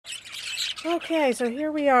Okay, so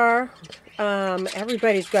here we are.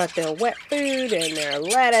 Everybody's got their wet food and their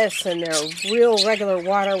lettuce and their real regular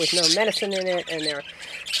water with no medicine in it, and they're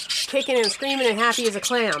kicking and screaming and happy as a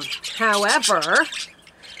clam. However,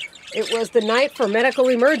 it was the night for medical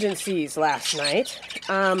emergencies last night.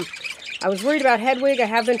 I was worried about Hedwig. I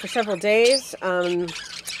have been for several days. The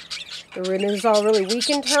Renuzol really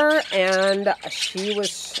weakened her, and she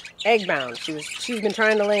was egg-bound. She's been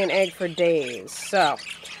trying to lay an egg for days. So,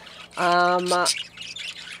 I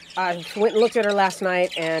went and looked at her last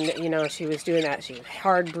night, and, you know, she was doing that. She was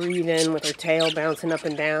hard breathing with her tail bouncing up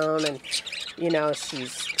and down, and, you know,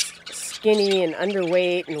 she's skinny and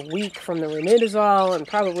underweight and weak from the Renuzol and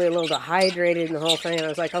probably a little dehydrated and the whole thing. And I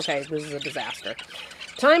was like, okay, this is a disaster.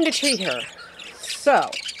 Time to treat her. So,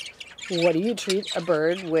 what do you treat a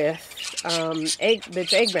bird with that's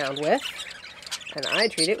egg-bound with? And I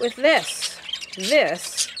treat it with this.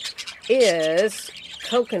 This is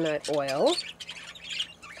coconut oil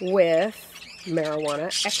with marijuana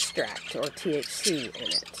extract, or THC,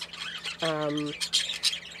 in it.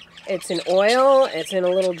 It's an oil. It's in a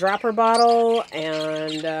little dropper bottle,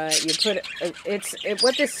 and you put it.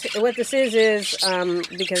 What this is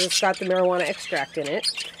because it's got the marijuana extract in it.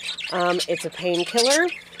 It's a painkiller.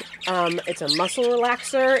 It's a muscle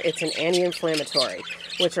relaxer. It's an anti-inflammatory,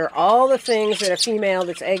 which are all the things that a female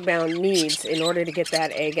that's egg-bound needs in order to get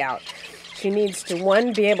that egg out. She needs to,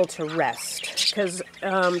 one, be able to rest, because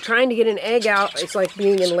trying to get an egg out, it's like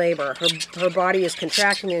being in labor. Her body is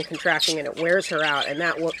contracting and contracting, and it wears her out, and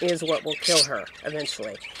that is what will kill her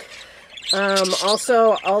eventually.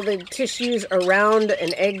 Also, all the tissues around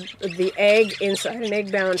the egg inside an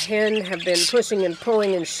egg-bound hen have been pushing and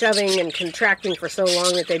pulling and shoving and contracting for so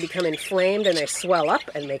long that they become inflamed and they swell up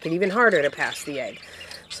and make it even harder to pass the egg.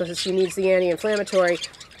 So she needs the anti-inflammatory,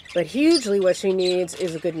 but hugely what she needs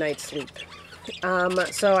is a good night's sleep.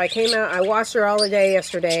 So I came out, I watched her all the day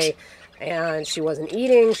yesterday, and she wasn't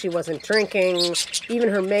eating, she wasn't drinking, even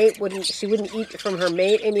her mate wouldn't eat from her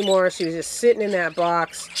mate anymore. She was just sitting in that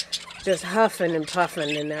box, just huffing and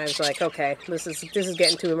puffing, and I was like, okay, this is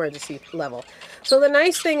getting to emergency level. So the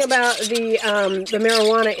nice thing about the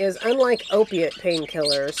marijuana is, unlike opiate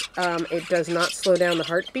painkillers, it does not slow down the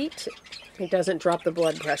heartbeat. It doesn't drop the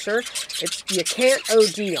blood pressure. You can't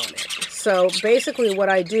OD on it. So basically what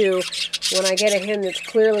I do when I get a hen that's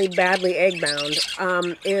clearly badly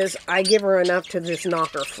egg-bound is I give her enough to just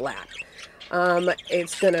knock her flat.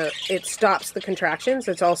 It stops the contractions.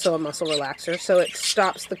 It's also a muscle relaxer, so it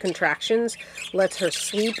stops the contractions, lets her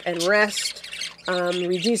sleep and rest,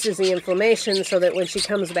 reduces the inflammation so that when she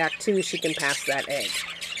comes back to, she can pass that egg.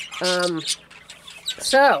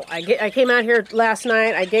 So I came out here last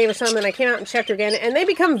night, I gave her some, and I came out and checked her again, and they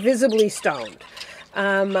become visibly stoned.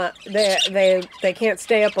 They can't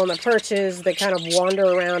stay up on the perches. They kind of wander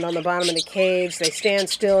around on the bottom of the cage. They stand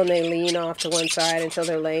still and they lean off to one side until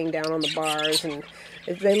they're laying down on the bars, and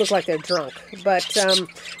they look like they're drunk. But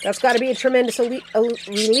that's got to be a tremendous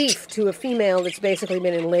relief to a female that's basically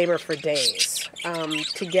been in labor for days,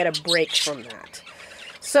 to get a break from that.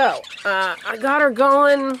 So I got her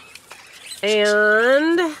going,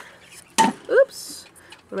 and oops,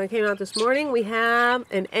 when I came out this morning, we have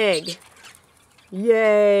an egg.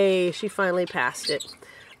 Yay, she finally passed it.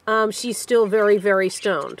 She's still very, very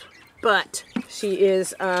stoned, but she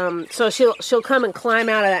is, so she'll come and climb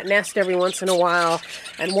out of that nest every once in a while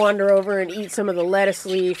and wander over and eat some of the lettuce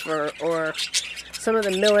leaf or some of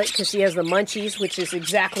the millet, because she has the munchies, which is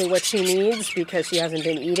exactly what she needs because she hasn't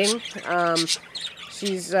been eating. And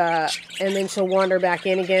then she'll wander back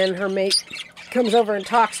in again. Her mate comes over and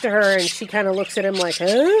talks to her, and she kind of looks at him like,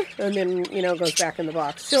 huh? And then, goes back in the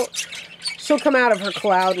box. She'll come out of her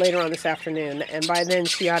cloud later on this afternoon, and by then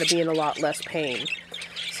she ought to be in a lot less pain.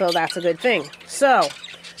 So that's a good thing. So,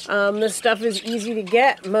 this stuff is easy to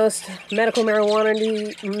get. Most medical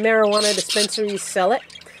marijuana dispensaries sell it.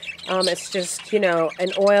 It's just,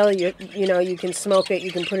 an oil, you can smoke it,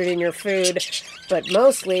 you can put it in your food, but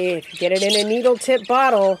mostly, if you get it in a needle tip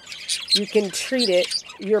bottle, you can treat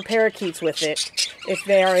your parakeets with it if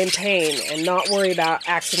they are in pain and not worry about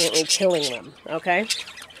accidentally killing them, okay?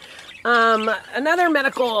 Another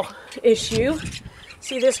medical issue,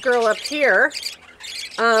 see this girl up here,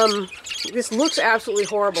 this looks absolutely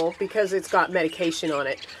horrible because it's got medication on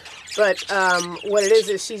it. But what it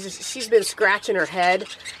is she's been scratching her head,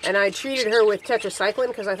 and I treated her with tetracycline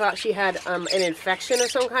because I thought she had an infection of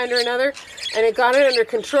some kind or another, and it got it under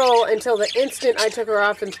control until the instant I took her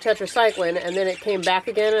off into tetracycline, and then it came back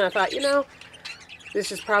again, and I thought, this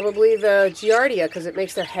is probably the giardia because it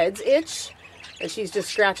makes their heads itch, and she's just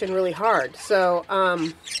scratching really hard. So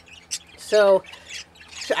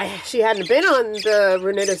she hadn't been on the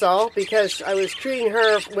ranitazole because I was treating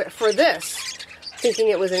her for this, thinking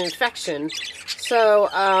it was an infection. So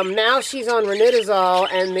now she's on ranitazole,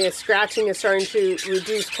 and the scratching is starting to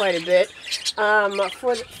reduce quite a bit.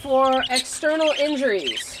 For external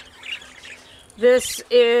injuries, this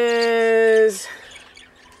is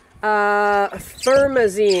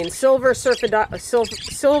thermazine, silver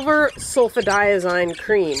sulfadiazine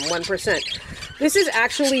cream, 1%. This is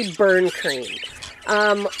actually burn cream.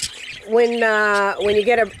 When you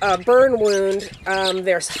get a burn wound,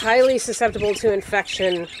 they're highly susceptible to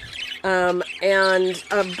infection, and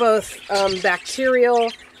both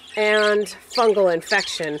bacterial and fungal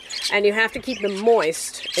infection, and you have to keep them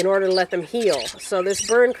moist in order to let them heal. So this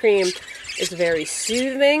burn cream is very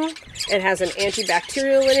soothing. It has an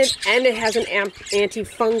antibacterial in it, and it has an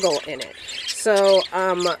antifungal in it. So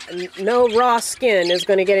no raw skin is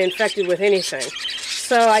going to get infected with anything.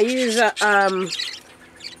 So I use a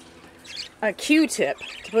Q-tip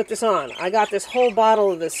to put this on. I got this whole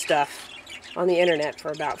bottle of this stuff on the internet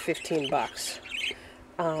for about 15 bucks.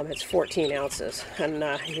 It's 14 ounces, and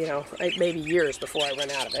you know, it may be years before I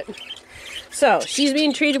run out of it. So she's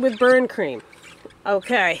being treated with burn cream.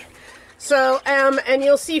 Okay. So, and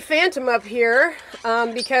you'll see Phantom up here,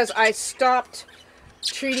 because I stopped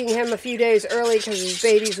treating him a few days early because his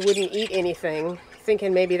babies wouldn't eat anything,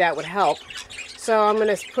 thinking maybe that would help. So I'm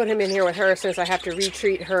going to put him in here with her since I have to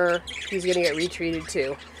retreat her. He's going to get retreated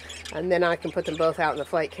too. And then I can put them both out in the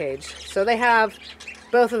flight cage. So they have,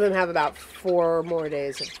 both of them have about 4 more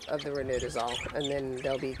days of the ranitazole, and then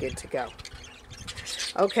they'll be good to go.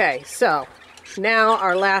 Okay, so now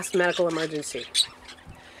our last medical emergency.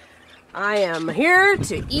 I am here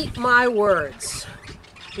to eat my words.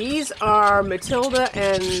 These are Matilda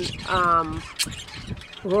and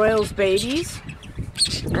Royal's babies.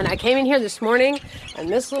 And I came in here this morning, and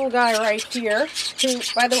this little guy right here, who,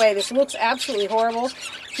 by the way, this looks absolutely horrible.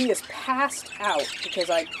 He is passed out because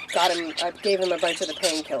I gave him a bunch of the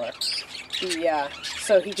painkiller,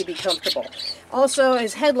 so he could be comfortable. Also,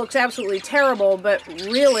 his head looks absolutely terrible, but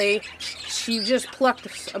really, she just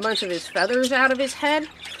plucked a bunch of his feathers out of his head.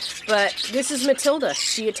 But this is Matilda.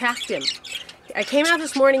 She attacked him. I came out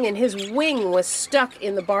this morning, and his wing was stuck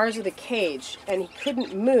in the bars of the cage, and he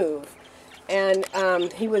couldn't move. And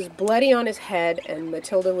he was bloody on his head, and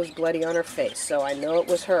Matilda was bloody on her face, so I know it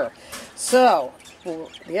was her. So,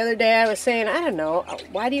 the other day I was saying, I don't know,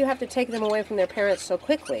 why do you have to take them away from their parents so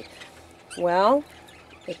quickly? Well,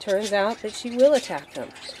 it turns out that she will attack them.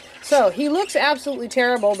 So, he looks absolutely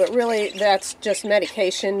terrible, but really that's just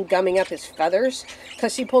medication gumming up his feathers,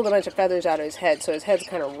 because she pulled a bunch of feathers out of his head, so his head's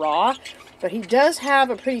kind of raw. But he does have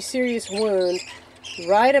a pretty serious wound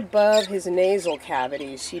right above his nasal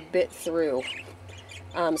cavity. She bit through.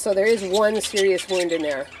 So there is one serious wound in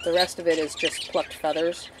there. The rest of it is just plucked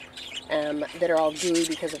feathers that are all gooey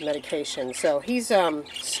because of medication. So he's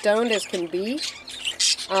stoned as can be.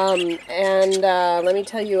 Let me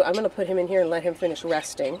tell you, I'm going to put him in here and let him finish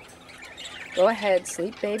resting. Go ahead,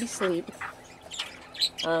 sleep, baby, sleep.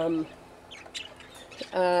 And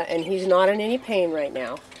he's not in any pain right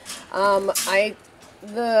now.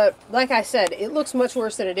 Like I said, it looks much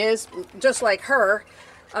worse than it is, just like her.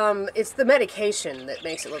 It's the medication that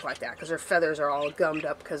makes it look like that, because her feathers are all gummed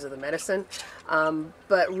up because of the medicine.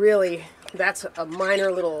 But really, that's a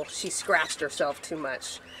minor little, she scratched herself too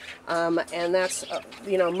much. And that's,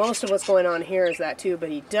 you know, most of what's going on here is that too, but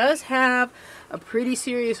he does have a pretty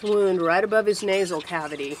serious wound right above his nasal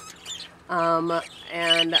cavity. And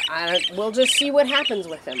we'll just see what happens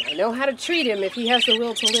with him. I know how to treat him. If he has the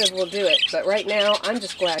will to live, we'll do it. But right now, I'm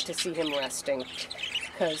just glad to see him resting,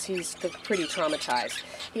 because he's pretty traumatized.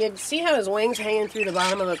 See how his wing's hanging through the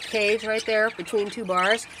bottom of the cage right there between 2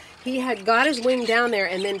 bars? He had got his wing down there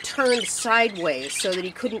and then turned sideways so that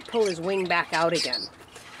he couldn't pull his wing back out again.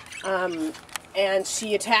 And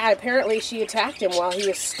apparently she attacked him while he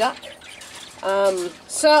was stuck.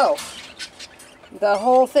 So the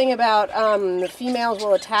whole thing about the females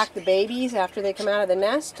will attack the babies after they come out of the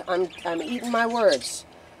nest, I'm eating my words.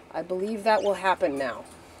 I believe that will happen now.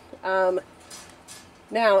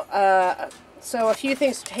 So a few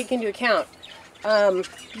things to take into account.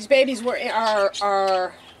 These babies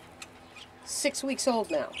are 6 weeks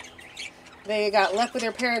old now. They got left with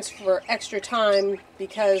their parents for extra time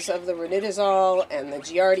because of the ranitazole and the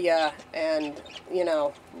giardia, and, you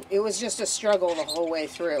know, it was just a struggle the whole way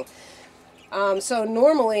through. So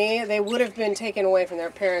normally they would have been taken away from their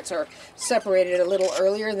parents or separated a little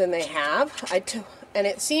earlier than they have. And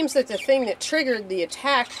it seems that the thing that triggered the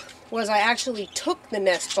attack was I actually took the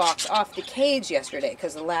nest box off the cage yesterday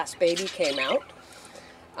because the last baby came out.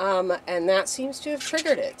 And that seems to have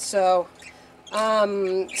triggered it. So So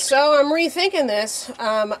I'm rethinking this.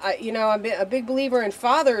 I'm a big believer in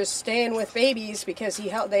fathers staying with babies because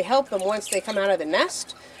they help them once they come out of the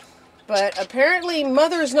nest. But apparently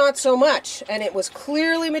mothers not so much, and it was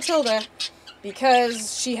clearly Matilda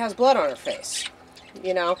because she has blood on her face.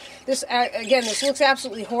 You know, this looks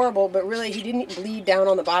absolutely horrible, but really he didn't bleed down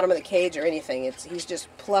on the bottom of the cage or anything. He's just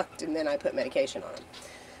plucked, and then I put medication on him.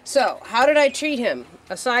 So, how did I treat him?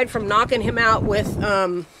 Aside from knocking him out with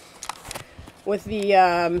the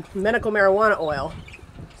medical marijuana oil,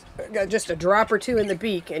 just a drop or two in the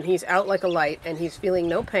beak, and he's out like a light, and he's feeling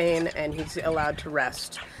no pain, and he's allowed to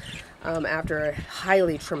rest after a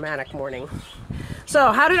highly traumatic morning.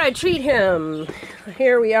 So, how did I treat him?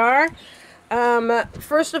 Here we are.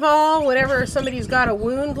 First of all, whenever somebody's got a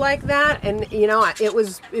wound like that, and you know, it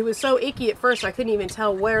was so icky at first I couldn't even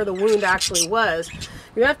tell where the wound actually was.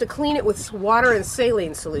 You have to clean it with water and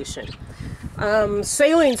saline solution.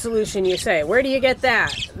 Saline solution, you say. Where do you get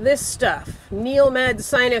that? This stuff. Neomed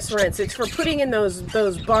sinus rinse. It's for putting in those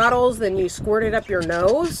bottles, then you squirt it up your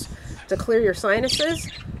nose to clear your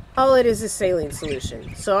sinuses. All it is saline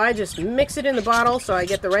solution. So I just mix it in the bottle so I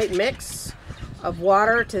get the right mix of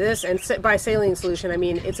water to this, and by saline solution I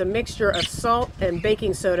mean it's a mixture of salt and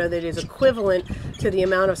baking soda that is equivalent to the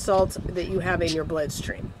amount of salt that you have in your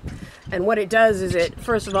bloodstream. And what it does is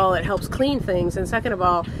first of all, it helps clean things, and second of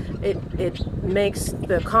all, it makes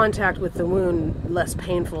the contact with the wound less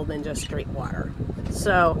painful than just straight water.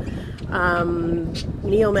 So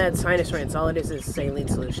Neomed sinus rinse, all it is saline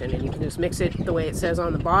solution, and you can just mix it the way it says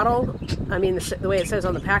on the bottle, the way it says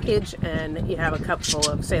on the package, and you have a cup full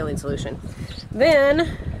of saline solution. Then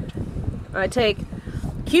I take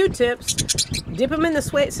Q-tips, dip them in the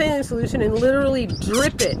saline solution, and literally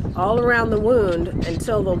drip it all around the wound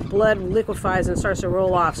until the blood liquefies and starts to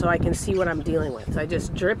roll off so I can see what I'm dealing with. So I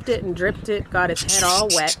just dripped it and dripped it, got his head all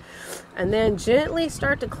wet, and then gently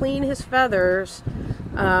start to clean his feathers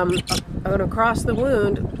across the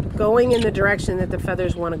wound, going in the direction that the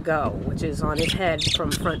feathers want to go, which is on his head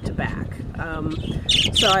from front to back.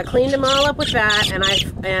 So I cleaned him all up with that,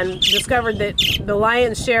 and discovered that the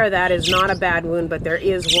lion's share of that is not a bad wound, but there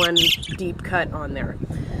is one deep cut on there.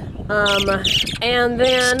 And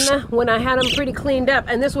then when I had him pretty cleaned up,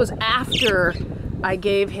 and this was after I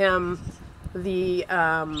gave him the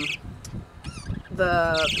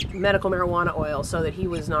medical marijuana oil so that he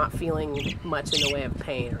was not feeling much in the way of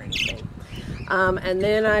pain or anything. And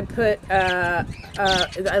then I put,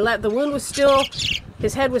 the wound was still,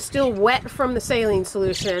 his head was still wet from the saline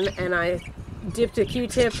solution, and I dipped a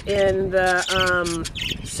Q-tip in the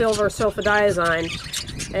silver sulfadiazine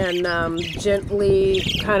and gently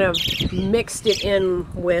kind of mixed it in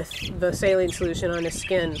with the saline solution on his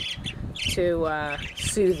skin to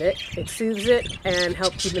soothe it. It soothes it and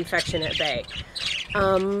helps keep infection at bay.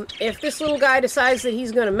 If this little guy decides that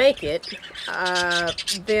he's going to make it,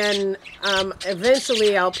 then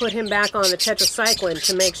eventually I'll put him back on the tetracycline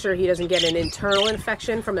to make sure he doesn't get an internal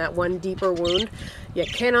infection from that one deeper wound. You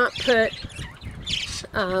cannot put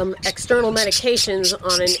external medications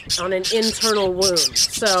on an internal wound.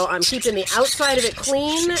 So I'm keeping the outside of it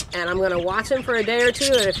clean, and I'm going to watch him for a day or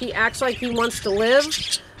two, and if he acts like he wants to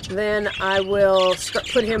live, then I will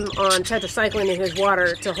put him on tetracycline in his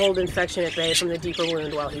water to hold infection at bay from the deeper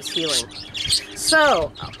wound while he's healing.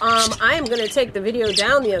 So, I am going to take the video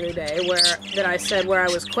down the other day where I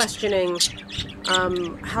was questioning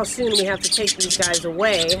how soon we have to take these guys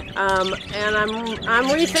away, and I'm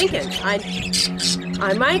rethinking.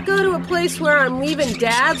 I might go to a place where I'm leaving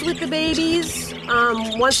dads with the babies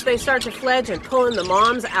once they start to fledge, and pulling the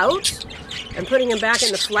moms out and putting them back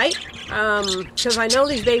into flight. Because I know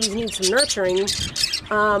these babies need some nurturing,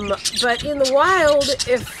 but in the wild,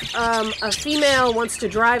 if a female wants to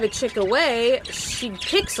drive a chick away, she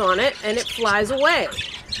picks on it and it flies away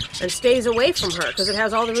and stays away from her because it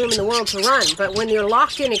has all the room in the world to run. But when you're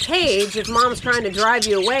locked in a cage, if mom's trying to drive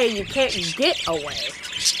you away, you can't get away.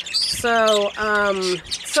 So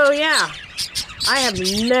yeah, I have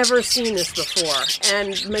never seen this before,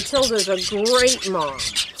 and Matilda's a great mom.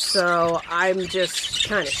 So I'm just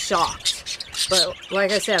kind of shocked. But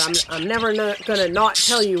like I said, I'm never going to not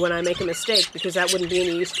tell you when I make a mistake, because that wouldn't be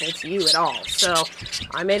any useful to you at all. So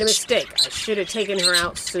I made a mistake. I should have taken her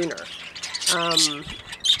out sooner.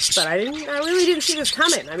 But I really didn't see this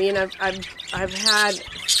coming. I mean, I've had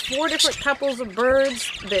 4 different couples of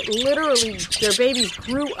birds that literally their babies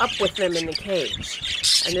grew up with them in the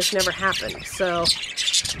cage, and this never happened. So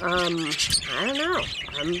I don't know.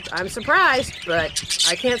 I'm surprised, but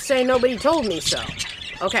I can't say nobody told me so.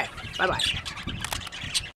 Okay, bye-bye.